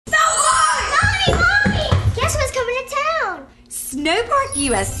SnowPark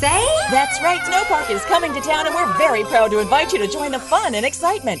USA? That's right, SnowPark is coming to town and we're very proud to invite you to join the fun and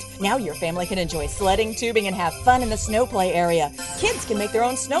excitement. Now your family can enjoy sledding, tubing, and have fun in the snow play area. Kids can make their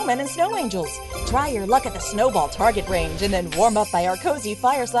own snowmen and snow angels. Try your luck at the snowball target range and then warm up by our cozy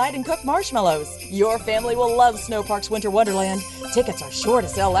fireside and cook marshmallows. Your family will love SnowPark's Winter Wonderland. Tickets are sure to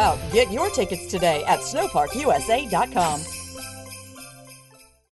sell out. Get your tickets today at snowparkusa.com.